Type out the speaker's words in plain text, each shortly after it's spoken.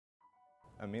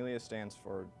AMELIA stands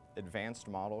for Advanced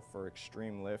Model for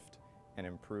Extreme Lift and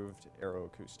Improved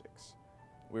Aeroacoustics.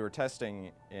 We were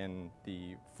testing in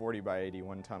the 40 by 80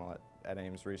 wind tunnel at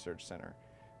Ames Research Center,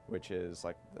 which is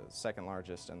like the second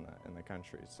largest in the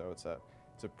country. So it's a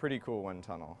pretty cool wind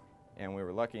tunnel. And we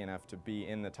were lucky enough to be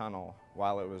in the tunnel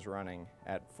while it was running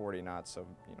at 40 knots, so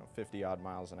 50 odd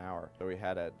miles an hour. So we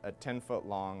had a 10-foot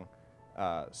long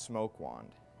smoke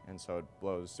wand, and so it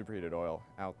blows superheated oil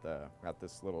out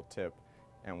this little tip,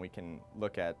 and we can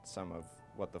look at some of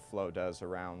what the flow does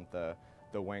around the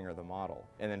wing or the model.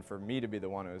 And then for me to be the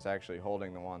one who was actually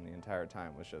holding the wand the entire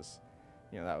time was just,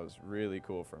 that was really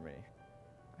cool for me.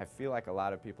 I feel like a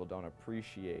lot of people don't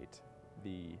appreciate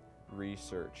the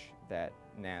research that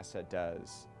NASA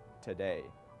does today,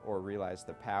 or realize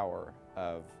the power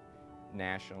of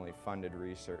nationally funded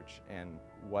research and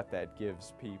what that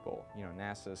gives people.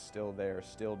 NASA's still there,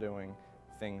 still doing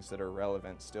things that are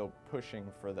relevant, still pushing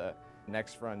for the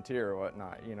next frontier or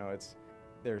whatnot.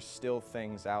 There's still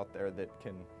things out there that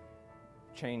can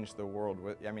change the world,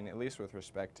 at least with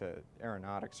respect to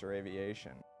aeronautics or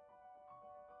aviation.